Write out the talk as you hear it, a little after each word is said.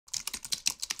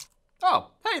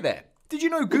Oh, hey there. Did you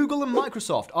know Google and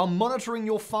Microsoft are monitoring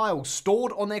your files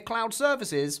stored on their cloud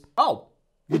services? Oh,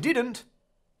 you didn't?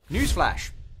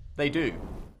 Newsflash, they do.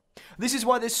 This is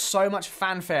why there's so much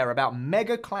fanfare about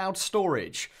mega cloud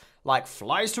storage. Like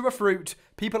flies to a fruit,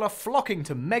 people are flocking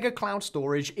to mega cloud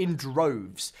storage in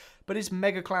droves. But is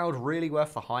mega cloud really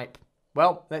worth the hype?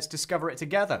 Well, let's discover it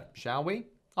together, shall we?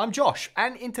 I'm Josh,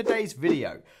 and in today's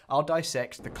video, I'll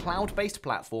dissect the cloud-based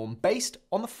platform based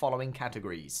on the following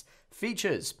categories: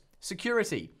 features,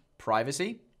 security,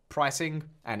 privacy, pricing,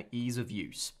 and ease of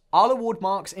use. I'll award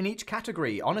marks in each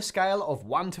category on a scale of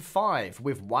 1 to 5,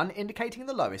 with 1 indicating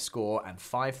the lowest score and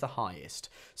 5 the highest.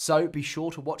 So be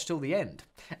sure to watch till the end.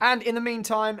 And in the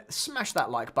meantime, smash that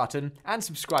like button and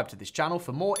subscribe to this channel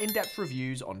for more in-depth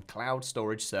reviews on cloud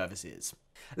storage services.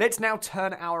 Let's now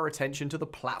turn our attention to the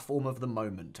platform of the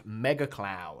moment,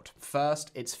 MegaCloud.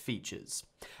 First, its features.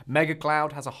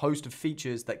 MegaCloud has a host of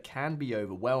features that can be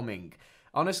overwhelming.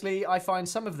 Honestly, I find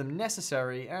some of them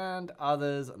necessary and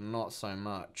others not so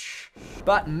much.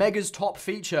 But Mega's top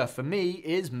feature for me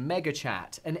is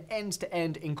MegaChat, an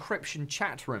end-to-end encryption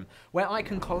chat room where I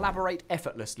can collaborate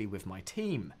effortlessly with my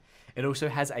team. It also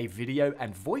has a video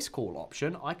and voice call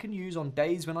option I can use on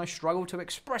days when I struggle to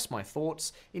express my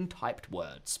thoughts in typed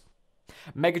words.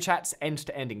 MegaChat's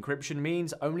end-to-end encryption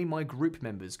means only my group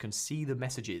members can see the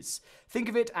messages. Think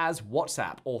of it as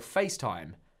WhatsApp or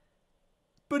FaceTime.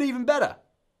 But even better,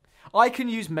 I can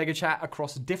use MegaChat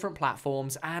across different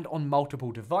platforms and on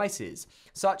multiple devices,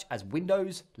 such as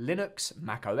Windows, Linux,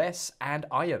 macOS, and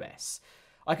iOS.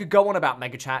 I could go on about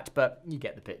MegaChat, but you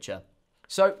get the picture.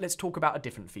 So let's talk about a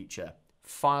different feature: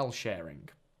 file sharing.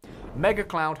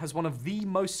 MegaCloud has one of the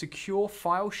most secure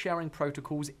file sharing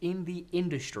protocols in the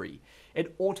industry.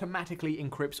 It automatically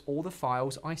encrypts all the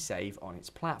files I save on its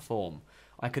platform.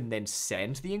 I can then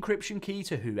send the encryption key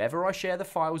to whoever I share the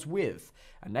files with,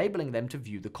 enabling them to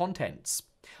view the contents.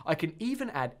 I can even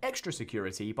add extra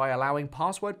security by allowing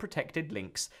password-protected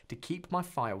links to keep my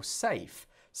files safe,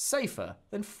 safer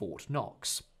than Fort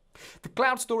Knox. The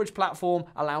cloud storage platform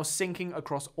allows syncing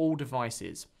across all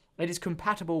devices. It is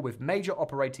compatible with major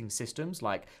operating systems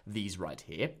like these right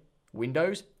here: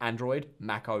 Windows, Android,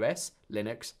 macOS,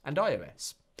 Linux, and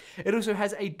iOS. It also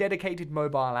has a dedicated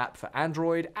mobile app for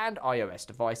Android and iOS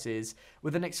devices,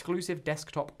 with an exclusive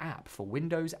desktop app for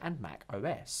Windows and Mac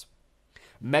OS.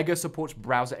 Mega supports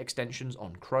browser extensions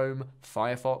on Chrome,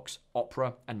 Firefox,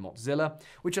 Opera, and Mozilla,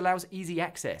 which allows easy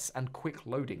access and quick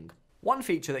loading. One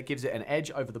feature that gives it an edge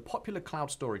over the popular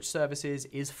cloud storage services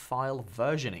is file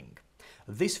versioning.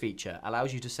 This feature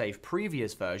allows you to save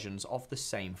previous versions of the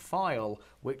same file,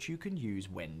 which you can use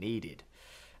when needed.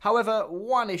 However,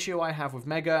 one issue I have with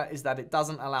Mega is that it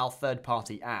doesn't allow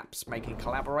third-party apps, making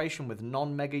collaboration with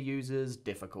non-Mega users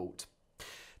difficult.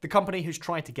 The company has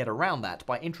tried to get around that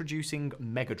by introducing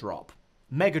MegaDrop.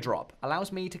 MegaDrop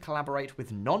allows me to collaborate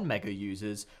with non-Mega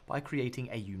users by creating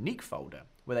a unique folder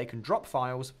where they can drop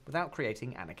files without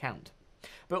creating an account.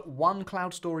 But one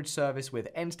cloud storage service with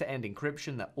end-to-end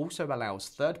encryption that also allows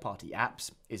third-party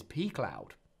apps is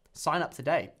pCloud. Sign up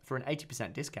today for an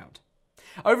 80% discount.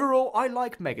 Overall, I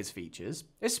like Mega's features,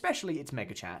 especially its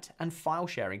MegaChat and file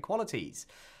sharing qualities,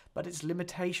 but its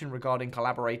limitation regarding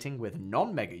collaborating with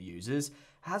non-Mega users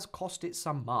has cost it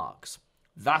some marks.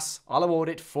 Thus, I'll award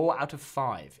it 4 out of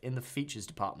 5 in the features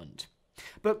department.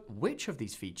 But which of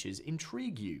these features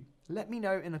intrigue you? Let me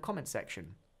know in the comment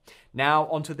section. Now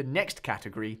onto the next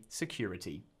category,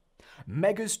 security.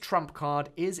 Mega's trump card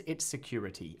is its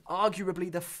security,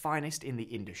 arguably the finest in the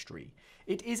industry.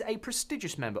 It is a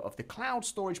prestigious member of the cloud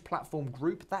storage platform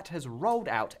group that has rolled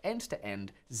out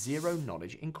end-to-end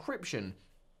zero-knowledge encryption.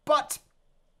 But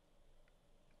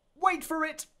wait for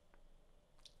it!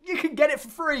 You can get it for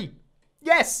free!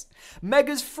 Yes!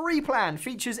 Mega's free plan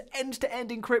features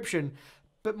end-to-end encryption,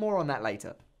 but more on that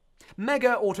later.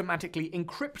 Mega automatically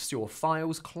encrypts your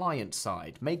files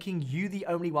client-side, making you the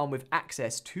only one with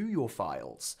access to your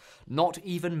files. Not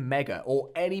even Mega or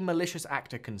any malicious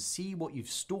actor can see what you've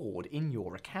stored in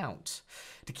your account.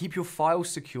 To keep your files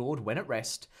secured when at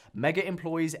rest, Mega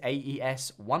employs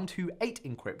AES 128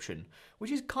 encryption,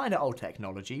 which is kinda old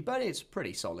technology, but it's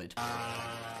pretty solid.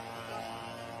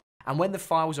 And when the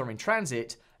files are in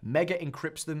transit, Mega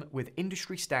encrypts them with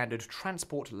industry-standard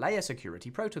transport layer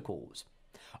security protocols.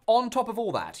 On top of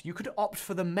all that, you could opt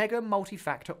for the Mega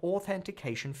multi-factor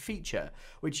authentication feature,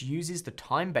 which uses the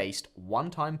time-based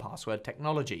one-time password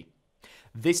technology.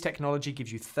 This technology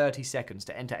gives you 30 seconds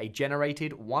to enter a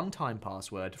generated one-time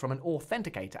password from an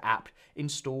authenticator app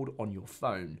installed on your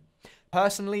phone.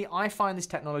 Personally, I find this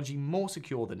technology more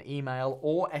secure than email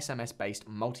or SMS-based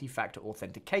multi-factor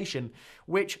authentication,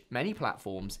 which many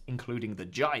platforms, including the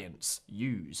giants,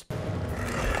 use.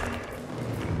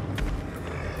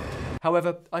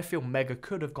 However, I feel Mega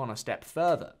could have gone a step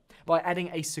further by adding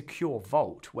a secure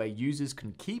vault where users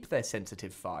can keep their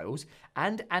sensitive files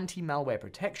and anti-malware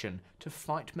protection to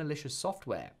fight malicious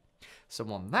software. So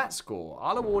on that score,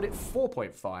 I'll award it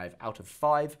 4.5 out of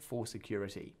 5 for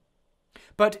security.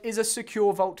 But is a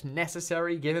secure vault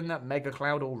necessary given that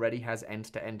MegaCloud already has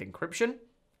end-to-end encryption?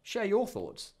 Share your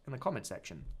thoughts in the comment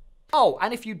section. Oh,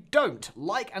 and if you don't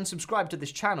like and subscribe to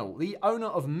this channel, the owner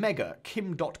of Mega,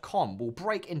 Kim.com, will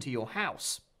break into your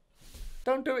house.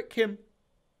 Don't do it, Kim.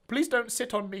 Please don't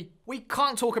sit on me. We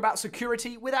can't talk about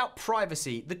security without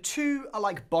privacy. The two are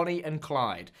like Bonnie and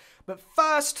Clyde. But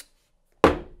first,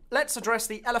 let's address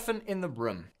the elephant in the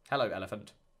room. Hello,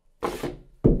 elephant.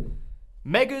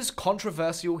 Mega's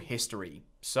controversial history.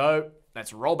 So,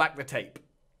 let's roll back the tape.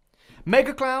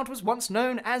 MegaCloud was once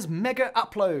known as Mega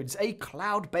Uploads, a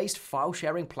cloud-based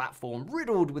file-sharing platform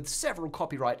riddled with several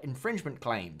copyright infringement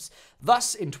claims.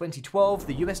 Thus, in 2012,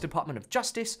 the US Department of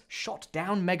Justice shot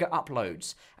down Mega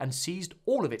Uploads and seized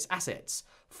all of its assets,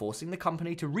 forcing the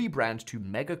company to rebrand to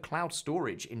Mega Cloud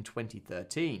Storage in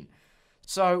 2013.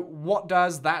 So, what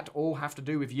does that all have to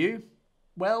do with you?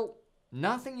 Well,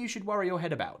 nothing you should worry your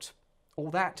head about. All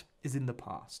that is in the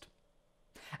past.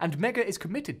 And Mega is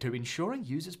committed to ensuring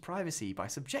users' privacy by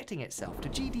subjecting itself to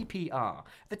GDPR,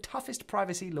 the toughest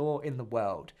privacy law in the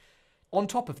world. On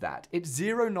top of that, its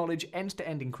zero-knowledge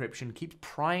end-to-end encryption keeps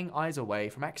prying eyes away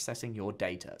from accessing your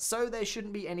data, so there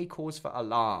shouldn't be any cause for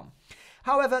alarm.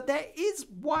 However, there is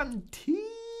one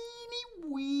teeny-weeny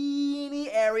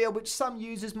area which some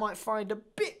users might find a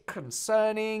bit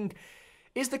concerning.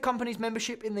 Is the company's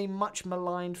membership in the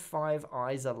much-maligned Five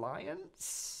Eyes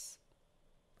Alliance?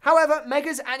 However,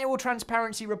 Mega's annual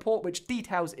transparency report, which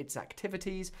details its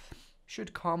activities,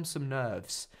 should calm some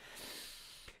nerves.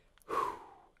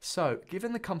 So,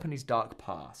 given the company's dark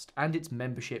past and its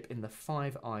membership in the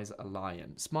Five Eyes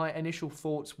Alliance, my initial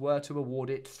thoughts were to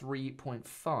award it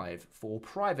 3.5 for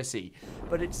privacy,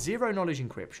 but its zero-knowledge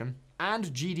encryption and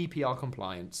GDPR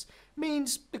compliance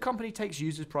means the company takes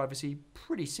users' privacy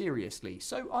pretty seriously,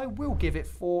 so I will give it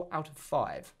 4 out of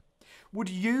 5. Would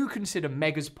you consider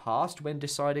Mega's past when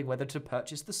deciding whether to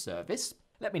purchase the service?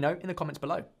 Let me know in the comments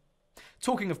below.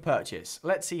 Talking of purchase,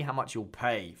 let's see how much you'll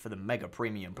pay for the Mega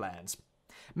Premium plans.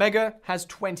 Mega has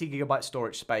 20GB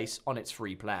storage space on its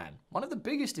free plan, one of the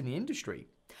biggest in the industry.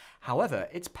 However,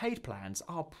 its paid plans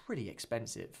are pretty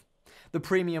expensive. The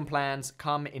premium plans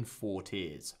come in 4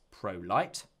 tiers: Pro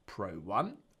Lite, Pro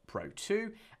 1, Pro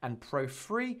 2, and Pro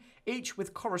 3, each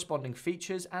with corresponding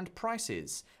features and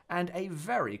prices, and a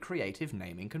very creative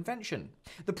naming convention.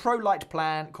 The Pro Lite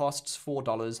plan costs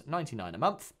 $4.99 a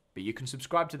month, but you can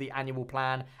subscribe to the annual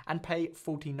plan and pay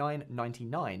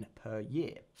 $49.99 per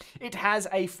year. It has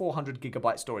a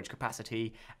 400GB storage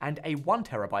capacity and a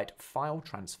 1TB file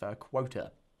transfer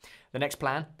quota. The next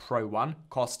plan, Pro 1,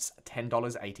 costs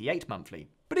 $10.88 monthly.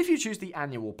 But if you choose the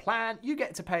annual plan, you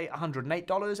get to pay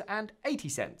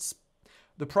 $108.80.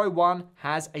 The Pro 1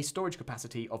 has a storage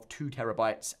capacity of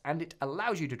 2TB and it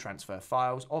allows you to transfer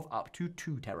files of up to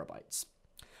 2TB.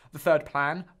 The third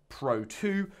plan, Pro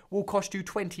 2, will cost you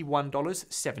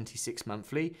 $21.76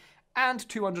 monthly and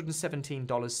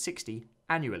 $217.60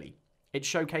 annually. It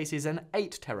showcases an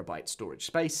 8TB storage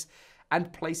space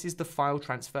and places the file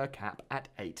transfer cap at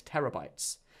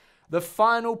 8TB. The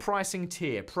final pricing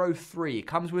tier, Pro 3,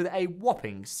 comes with a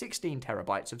whopping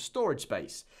 16TB of storage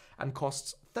space and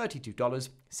costs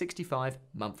 $32.65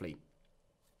 monthly.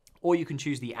 Or you can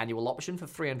choose the annual option for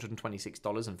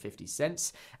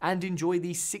 $326.50 and enjoy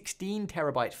the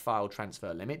 16TB file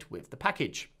transfer limit with the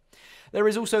package. There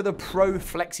is also the Pro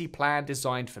Flexi plan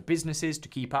designed for businesses to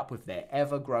keep up with their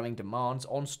ever-growing demands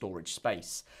on storage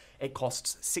space. It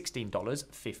costs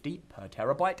 $16.50 per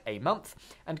terabyte a month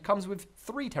and comes with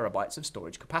 3TB of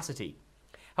storage capacity.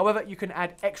 However, you can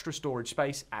add extra storage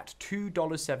space at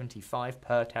 $2.75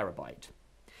 per terabyte.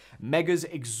 Mega's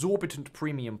exorbitant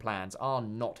premium plans are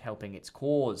not helping its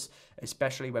cause,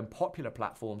 especially when popular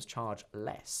platforms charge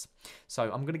less. So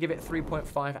I'm going to give it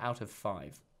 3.5 out of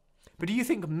 5. But do you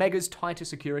think Mega's tighter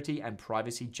security and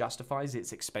privacy justifies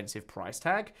its expensive price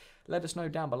tag? Let us know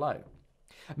down below.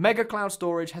 Mega Cloud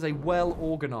Storage has a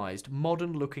well-organized,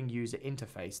 modern-looking user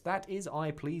interface that is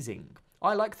eye-pleasing.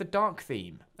 I like the dark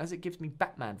theme, as it gives me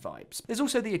Batman vibes. There's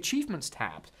also the Achievements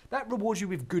tab that rewards you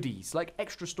with goodies like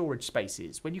extra storage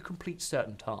spaces when you complete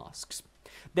certain tasks.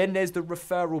 Then there's the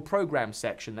referral program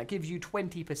section that gives you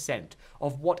 20%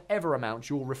 of whatever amount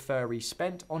your referee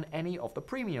spent on any of the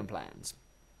premium plans.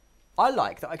 I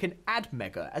like that I can add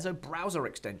Mega as a browser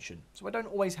extension, so I don't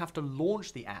always have to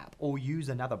launch the app or use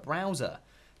another browser.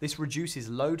 This reduces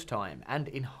load time and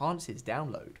enhances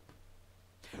download.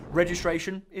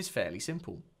 Registration is fairly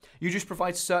simple. You just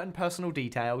provide certain personal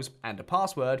details and a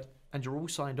password, and you're all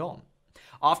signed on.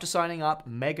 After signing up,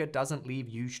 Mega doesn't leave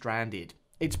you stranded.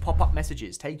 Its pop-up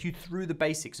messages take you through the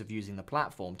basics of using the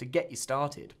platform to get you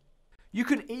started. You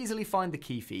can easily find the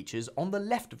key features on the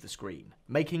left of the screen,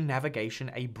 making navigation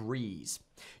a breeze.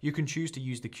 You can choose to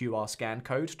use the QR scan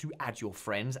code to add your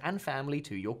friends and family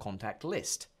to your contact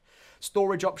list.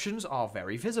 Storage options are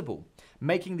very visible,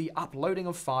 making the uploading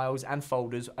of files and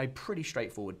folders a pretty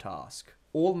straightforward task.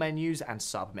 All menus and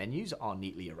sub-menus are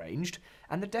neatly arranged,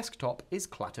 and the desktop is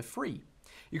clutter-free.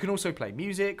 You can also play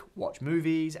music, watch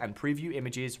movies, and preview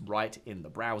images right in the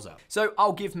browser. So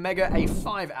I'll give Mega a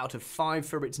 5 out of 5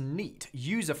 for its neat,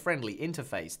 user-friendly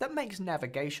interface that makes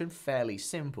navigation fairly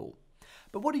simple.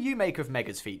 But what do you make of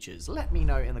Mega's features? Let me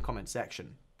know in the comment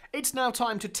section. It's now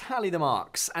time to tally the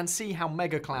marks and see how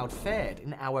MegaCloud fared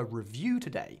in our review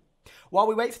today. While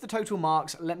we wait for the total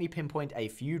marks, let me pinpoint a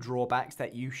few drawbacks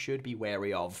that you should be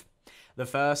wary of. The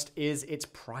first is its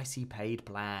pricey paid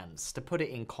plans. To put it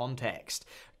in context,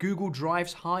 Google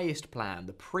Drive's highest plan,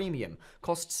 the Premium,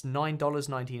 costs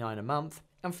 $9.99 a month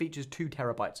and features 2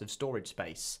 terabytes of storage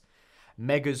space.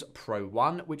 Mega's Pro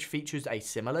 1, which features a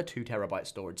similar 2 terabyte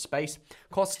storage space,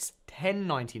 costs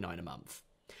 $10.99 a month.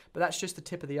 But that's just the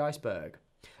tip of the iceberg.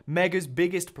 Mega's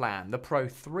biggest plan, the Pro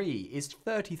 3, is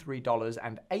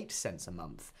 $33.08 a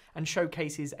month and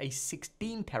showcases a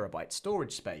 16 terabyte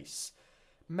storage space.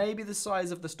 Maybe the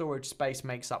size of the storage space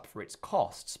makes up for its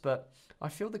costs, but I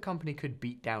feel the company could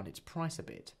beat down its price a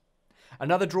bit.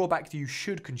 Another drawback you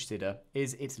should consider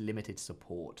is its limited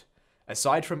support.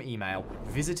 Aside from email,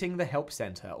 visiting the help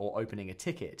center or opening a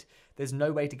ticket, there's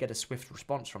no way to get a swift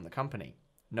response from the company.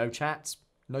 No chats,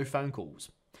 no phone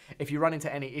calls. If you run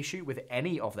into any issue with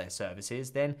any of their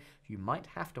services, then you might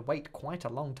have to wait quite a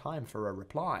long time for a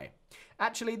reply.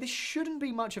 Actually, this shouldn't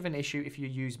be much of an issue if you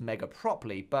use Mega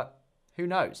properly, but who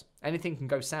knows? Anything can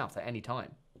go south at any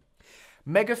time.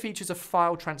 Mega features a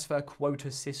file transfer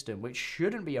quota system, which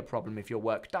shouldn't be a problem if your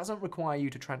work doesn't require you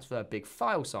to transfer big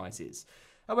file sizes.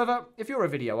 However, if you're a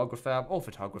videographer or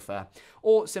photographer,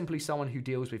 or simply someone who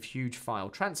deals with huge file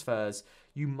transfers,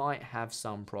 you might have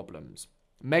some problems.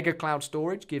 Mega Cloud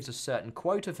Storage gives a certain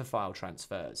quota for file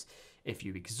transfers. If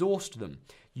you exhaust them,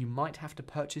 you might have to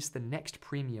purchase the next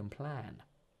premium plan.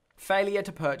 Failure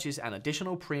to purchase an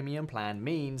additional premium plan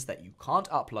means that you can't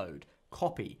upload,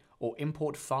 copy, or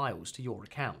import files to your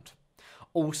account.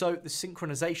 Also, the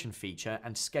synchronization feature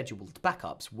and scheduled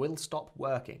backups will stop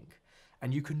working,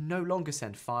 and you can no longer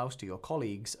send files to your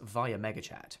colleagues via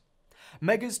MegaChat.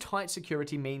 Mega's tight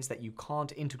security means that you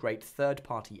can't integrate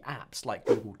third-party apps like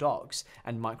Google Docs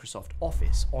and Microsoft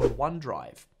Office on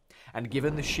OneDrive. And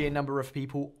given the sheer number of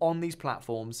people on these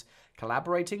platforms,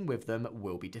 collaborating with them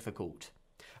will be difficult.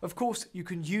 Of course, you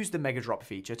can use the MegaDrop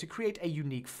feature to create a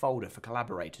unique folder for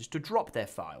collaborators to drop their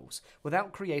files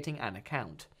without creating an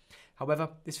account. However,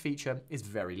 this feature is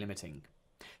very limiting.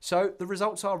 So the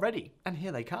results are ready, and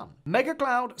here they come.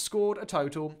 MegaCloud scored a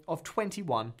total of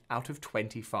 21 out of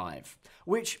 25,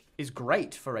 which is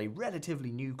great for a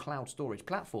relatively new cloud storage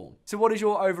platform. So what is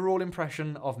your overall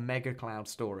impression of MegaCloud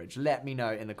storage? Let me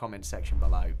know in the comments section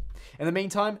below. In the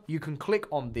meantime, you can click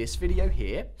on this video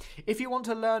here if you want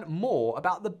to learn more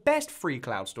about the best free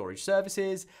cloud storage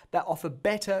services that offer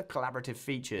better collaborative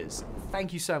features.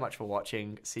 Thank you so much for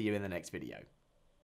watching. See you in the next video.